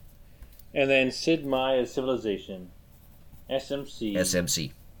 RE, and then Sid Meier's Civilization, SMC.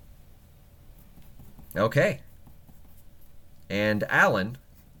 SMC. Okay. And Alan.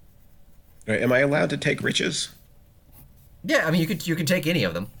 All right, am I allowed to take Rich's? Yeah, I mean you can take any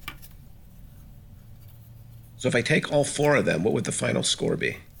of them. So if I take all 4 of them, what would the final score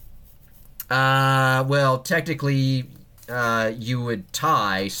be? Well, technically, you would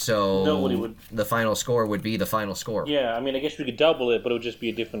tie, so Nobody would- the final score would be the final score. Yeah, I mean, I guess we could double it, but it would just be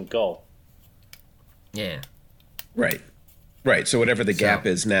a different goal. Yeah. Right. Right. So whatever the gap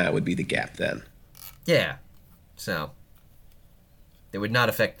is now would be the gap then. Yeah. So it would not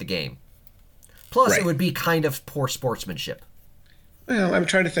affect the game. Plus, Right. it would be kind of poor sportsmanship. Well, I'm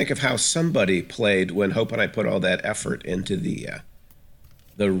trying to think of how somebody played when Hope and I put all that effort into the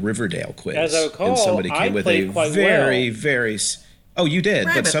Riverdale quiz. As I recall, and somebody I came with played a quite very, well. very. Oh, you did, Wait a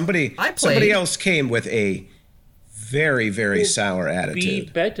but minute. somebody I played. somebody else came with a very, very sour Be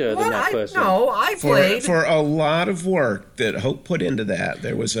attitude. better than that person. I For, played. for a lot of work that Hope put into that,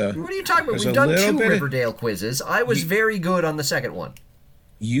 there was a. What are you talking about? there's We've a done little 2 bit of- Riverdale quizzes. I was very good on the second one.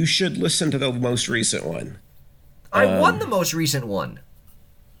 You should listen to the most recent one. I won the most recent one.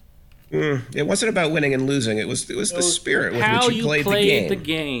 It wasn't about winning and losing. It was the spirit with How which you played the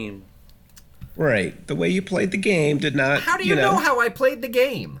game. Right. The way you played the game did not. How do you know how I played the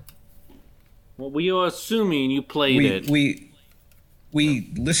game? Well, we are assuming you played it.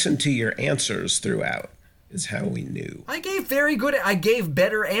 we listened to your answers throughout, is how we knew. I gave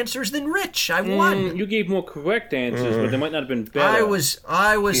better answers than Rich. I won. You gave more correct answers, but they might not have been better. I was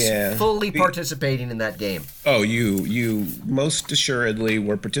fully participating in that game. Oh, you most assuredly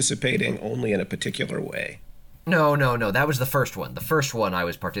were participating only in a particular way. No. That was the first one. The first one I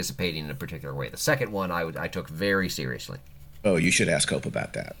was participating in a particular way. The second one I took very seriously. Oh, you should ask Hope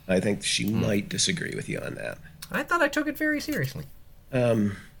about that. I think she might disagree with you on that. I thought I took it very seriously.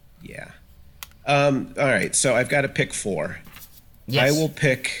 Yeah. All right, so I've got to pick 4. Yes. I will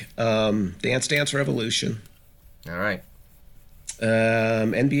pick Dance Dance Revolution. All right.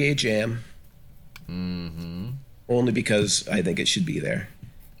 NBA Jam. Mm-hmm. Only because I think it should be there.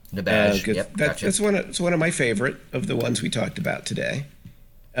 Nabaj. Yep, gotcha. It's one of my favorite of the ones we talked about today.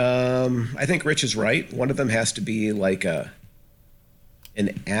 I think Rich is right. One of them has to be like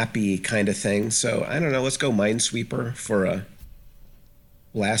an appy kind of thing. So I don't know. Let's go Minesweeper for a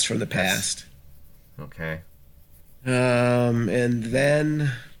blast from the past. Okay. And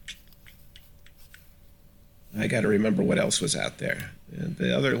then I got to remember what else was out there.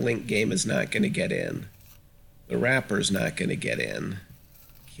 The other Link game is not going to get in. The Rapper's not going to get in.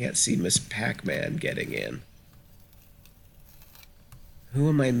 Can't see Miss Pac-Man getting in. Who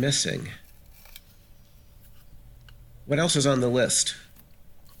am I missing? What else is on the list?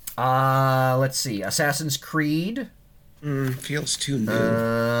 Let's see. Assassin's Creed. Feels too new.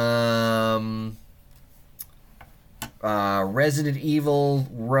 Resident Evil,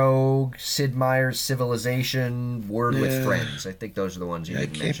 Rogue, Sid Meier's Civilization, Word with Friends. I think those are the ones you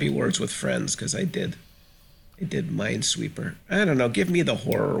didn't It can't mention. be Words with Friends because I did Minesweeper. I don't know. Give me the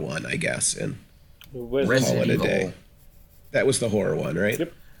horror one, I guess, and Resident call it a Evil. day. That was the horror one, right?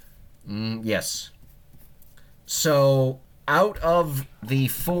 Yep. Yes. So, out of the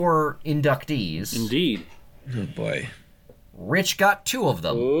 4 inductees, Indeed. Oh boy. Rich got 2 of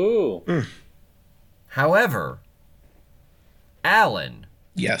them. Ooh. However, Alan,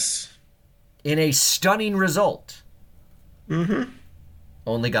 Yes. in a stunning result,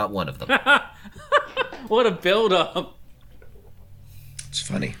 only got 1 of them. What a build-up. It's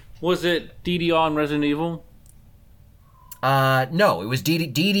funny. Was it DDR and Resident Evil? No, it was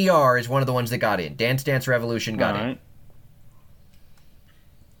DDR is one of the ones that got in. Dance Dance Revolution got in. Alright.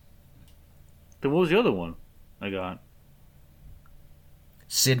 Then what was the other one I got?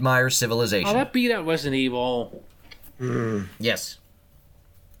 Sid Meier's Civilization. Oh, that beat out Resident Evil. Yes.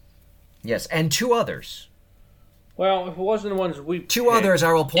 Yes, and 2 others. Well, if it wasn't the ones we 2 picked- others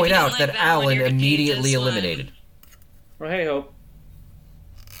I will point you don't out like that that one, Alan you're gonna immediately keep this one. eliminated. Well, hey, Hope.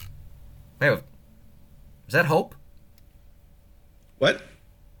 Hey, is that Hope? What?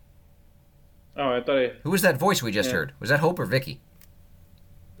 Oh, I thought Who was that voice we just heard? Was that Hope or Vicky?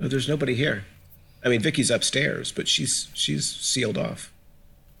 Oh, there's nobody here. I mean, Vicky's upstairs, but she's sealed off.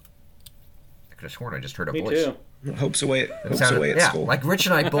 I could have sworn I just heard a Me voice. too. Hope's away. Hope's Sounded- away at yeah, school. like Rich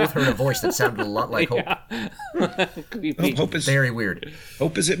and I both heard a voice that sounded a lot like Hope. Creepy. Hope is Very weird.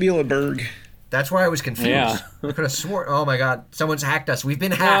 at Muhlenberg. That's why I was confused. Yeah. I could have sworn. Oh my God! Someone's hacked us. We've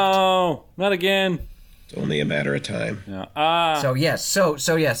been hacked. No, not again. It's only a matter of time. Yeah. So yes, so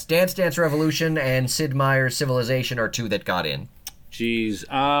yes, Dance Dance Revolution and Sid Meier's Civilization are 2 that got in. Jeez.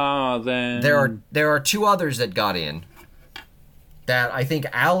 Then There are 2 others that got in. That I think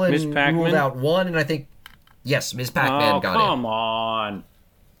Ms. Alan Pac-Man? ruled out 1, and I think yes, Ms. Pac-Man got in. come on.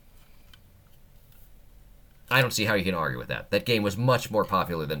 I don't see how you can argue with that. That game was much more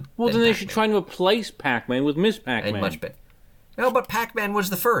popular than. Well, than then they Pac-Man. should try and replace Pac-Man with Miss Pac-Man. And much better. No, but Pac-Man was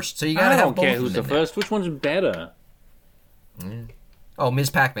the first, so you gotta I have don't both care of who's them the in there. first. Which one's better? Oh, Ms.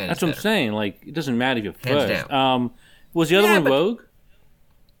 Pac-Man. That's is what I'm better. saying. Like, it doesn't matter if you're Hands first. down. Was the other Yeah, one but- Rogue?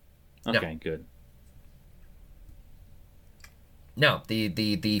 No. Okay, good. No,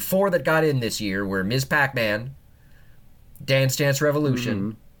 the 4 that got in this year were Ms. Pac-Man, Dance Dance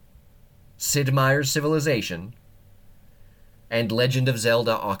Revolution, Sid Meier's Civilization, and Legend of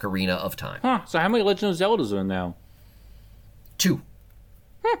Zelda: Ocarina of Time. Huh? So how many Legend of Zeldas are now? 2.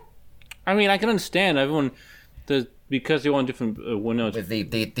 I mean, I can understand everyone, because they want different windows. With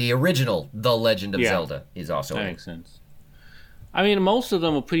the original The Legend of Yeah. Zelda is also That in. makes sense. I mean, most of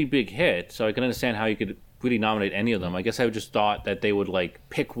them were pretty big hits, so I can understand how you could really nominate any of them. I guess I just thought that they would like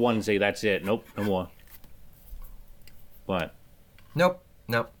pick one and say that's it. Nope, no more. But Nope.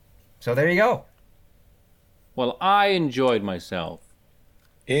 So there you go. well, I enjoyed myself.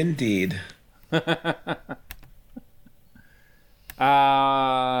 Indeed.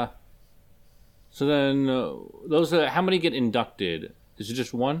 So then those are how many get inducted? Is it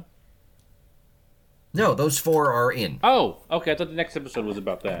just one? No, those 4 are in. Oh, okay. I thought the next episode was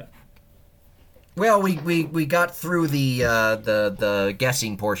about that. Well, we got through the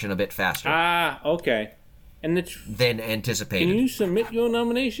guessing portion a bit faster. Okay. And it's, than anticipated. can you submit your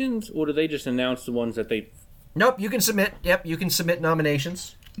nominations, or do they just announce the ones that they? Nope, you can submit. Yep, you can submit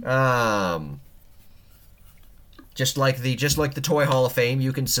nominations. Just like the Toy Hall of Fame,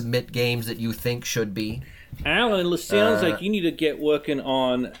 you can submit games that you think should be. Alan, it sounds like you need to get working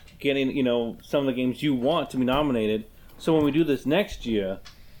on getting, some of the games you want to be nominated. So when we do this next year,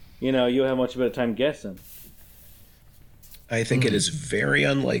 you'll have much better time guessing. I think it is very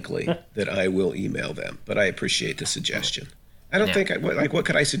unlikely that I will email them, but I appreciate the suggestion. I don't think what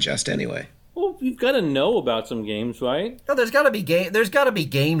could I suggest anyway? Well, you've got to know about some games, right? No, there's got to be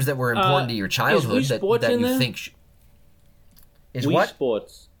games that were important to your childhood is Wii Sports that in you there? think is Wii what?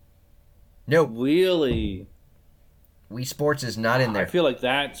 Sports. No, Really? Wii Sports is not in there. I feel like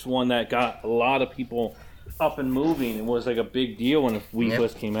that's one that got a lot of people up and moving. It was like a big deal when Wii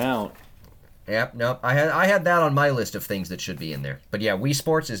first came out. Yep, nope. I had that on my list of things that should be in there. But yeah, Wii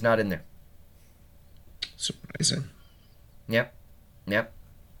Sports is not in there. Surprising. Yep.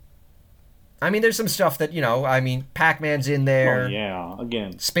 I mean, there's some stuff that, Pac-Man's in there. Oh, yeah,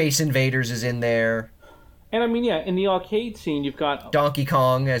 again. Space Invaders is in there. And I mean, yeah, in the arcade scene, you've got Donkey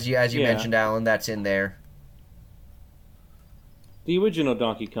Kong, as you mentioned, Alan, that's in there. the original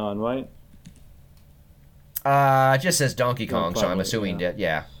Donkey Kong, right? It just says Donkey Kong, so I'm assuming that,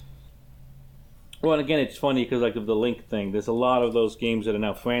 yeah. Well, and again, it's funny because, like, of the Link thing, there's a lot of those games that are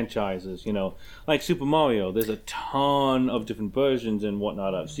now franchises, Like Super Mario, there's a ton of different versions and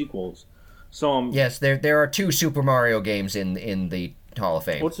whatnot of sequels. So, Yes, there are 2 Super Mario games in the Hall of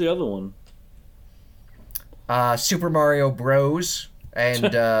Fame. what's the other one? Super Mario Bros.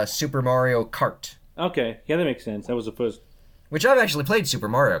 and Super Mario Kart. Okay, yeah, that makes sense. That was the first. Which I've actually played Super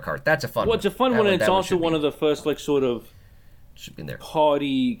Mario Kart. That's a fun one. Well, it's a fun one, and it's also one of the first, like, sort of should be in there.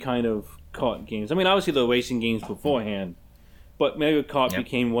 party kind of kart games. I mean, obviously the racing games beforehand, but Mario Kart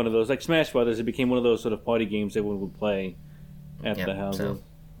became one of those, like Smash Brothers. It became one of those sort of party games everyone would play at the house.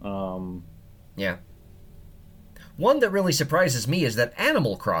 Yeah. One that really surprises me is that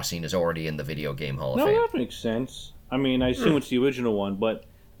Animal Crossing is already in the Video Game Hall of Fame. No, that makes sense. I mean, I assume it's the original one, but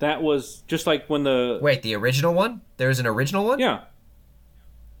that was just like when the... Wait, the original one? There's an original one? Yeah.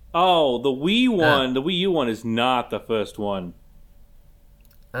 Oh, the Wii one, the Wii U one is not the first one.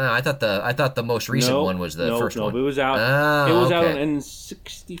 I thought the most recent one was the first one. No, it was out. Out in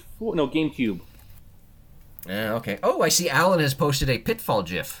 64. No, GameCube. Okay. Oh, I see Alan has posted a Pitfall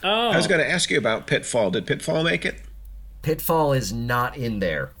GIF. Oh. I was going to ask you about Pitfall. Did Pitfall make it? Pitfall is not in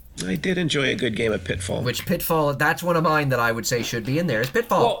there. I did enjoy a good game of Pitfall. Which Pitfall, that's one of mine that I would say should be in there, is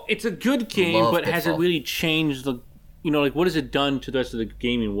Pitfall. Well, it's a good game, but has it Pitfall. really changed the... like, what has it done to the rest of the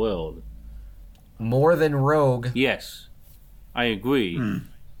gaming world? More than Rogue. Yes. I agree.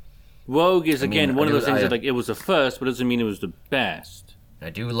 Rogue is, again, one of those things that, like, it was the first, but it doesn't mean it was the best.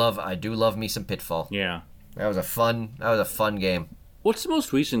 I do love me some Pitfall. Yeah. That was a fun game. What's the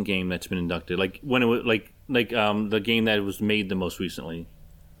most recent game that's been inducted? Like, when it was, like the game that was made the most recently?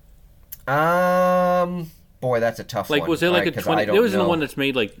 Boy, that's a tough one. Like, was there like a 20... There wasn't one that's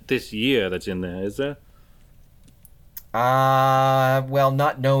made, like, this year that's in there, is there? Well,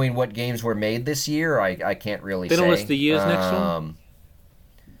 not knowing what games were made this year, I can't really say. They don't list the years next one?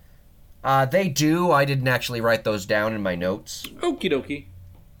 They do. I didn't actually write those down in my notes. Okie dokie.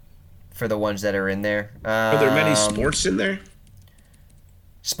 For the ones that are in there. Are there many sports in there?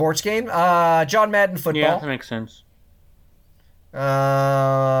 Sports game? John Madden Football. Yeah, that makes sense.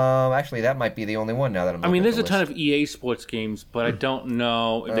 Actually, that might be the only one now that I'm looking I mean, there's at a ton of EA sports games, but I don't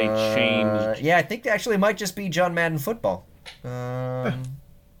know if they changed. Yeah, I think actually it might just be John Madden Football.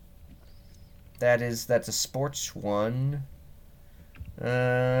 That's a sports one.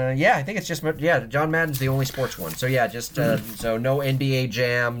 Yeah, I think it's just John Madden's the only sports one. So yeah, just so no NBA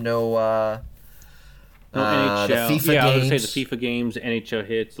Jam, no NHL. the FIFA games. I was gonna say the FIFA games, NHL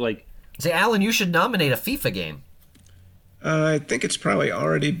hits. Like, say, Alan, you should nominate a FIFA game. I think it's probably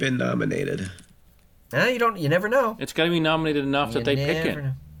already been nominated. You never know. it's got to be nominated enough that they pick it.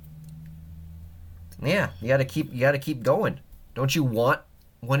 know. Yeah, you got to keep going. Don't you want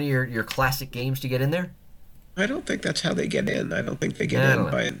one of your classic games to get in there? I don't think that's how they get in. I don't think they get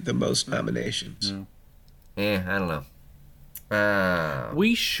in by the most nominations. Yeah, I don't know.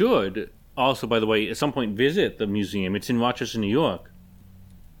 We should also, by the way, at some point visit the museum. It's in Rochester, New York.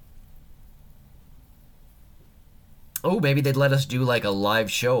 Oh, maybe they'd let us do like a live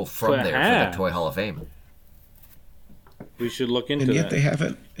show from there for the Toy Hall of Fame. We should look into And that. yet they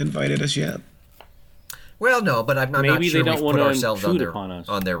haven't invited us yet. Well, no, but I'm not Maybe sure they don't we've want put to ourselves intrude upon us.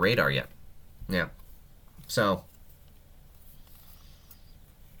 on their radar yet. Yeah. So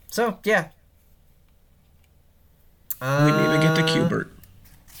yeah. We didn't even get to Q*bert.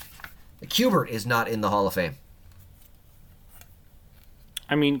 The Q*bert is not in the Hall of Fame.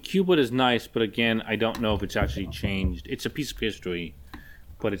 I mean, Q*bert is nice, but again, I don't know if it's actually changed. It's a piece of history,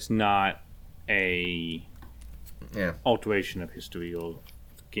 but it's not a alteration of history or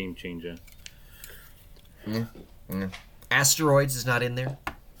game changer. Yeah. Asteroids is not in there.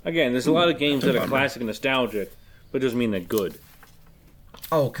 Again, there's a lot of games that are classic and nostalgic, but it doesn't mean they're good.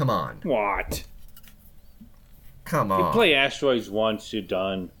 Oh, come on. What? Come on. You play Asteroids once, you're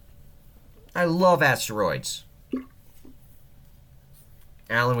done. I love Asteroids.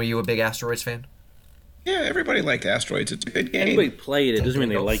 Alan, were you a big Asteroids fan? Yeah, everybody liked Asteroids. It's a good game. Everybody played it. Doesn't mean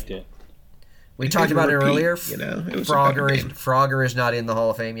they liked it. We talked about it earlier. You know, it was Frogger is not in the Hall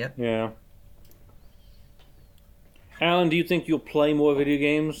of Fame yet. Yeah. Alan, do you think you'll play more video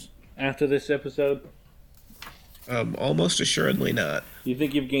games after this episode? Almost assuredly not. You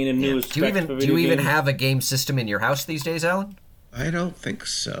think you've gained a new respect for video games? Do you even have a game system in your house these days, Alan? I don't think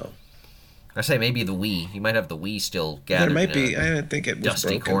so. I say maybe the Wii. You might have the Wii still gathered. There might be. I think it was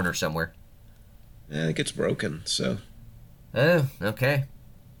dusty broken. Corner somewhere. I think it's broken. So. Oh, okay.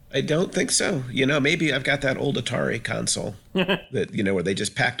 I don't think so. You know, maybe I've got that old Atari console that where they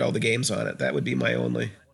just packed all the games on it. That would be my only.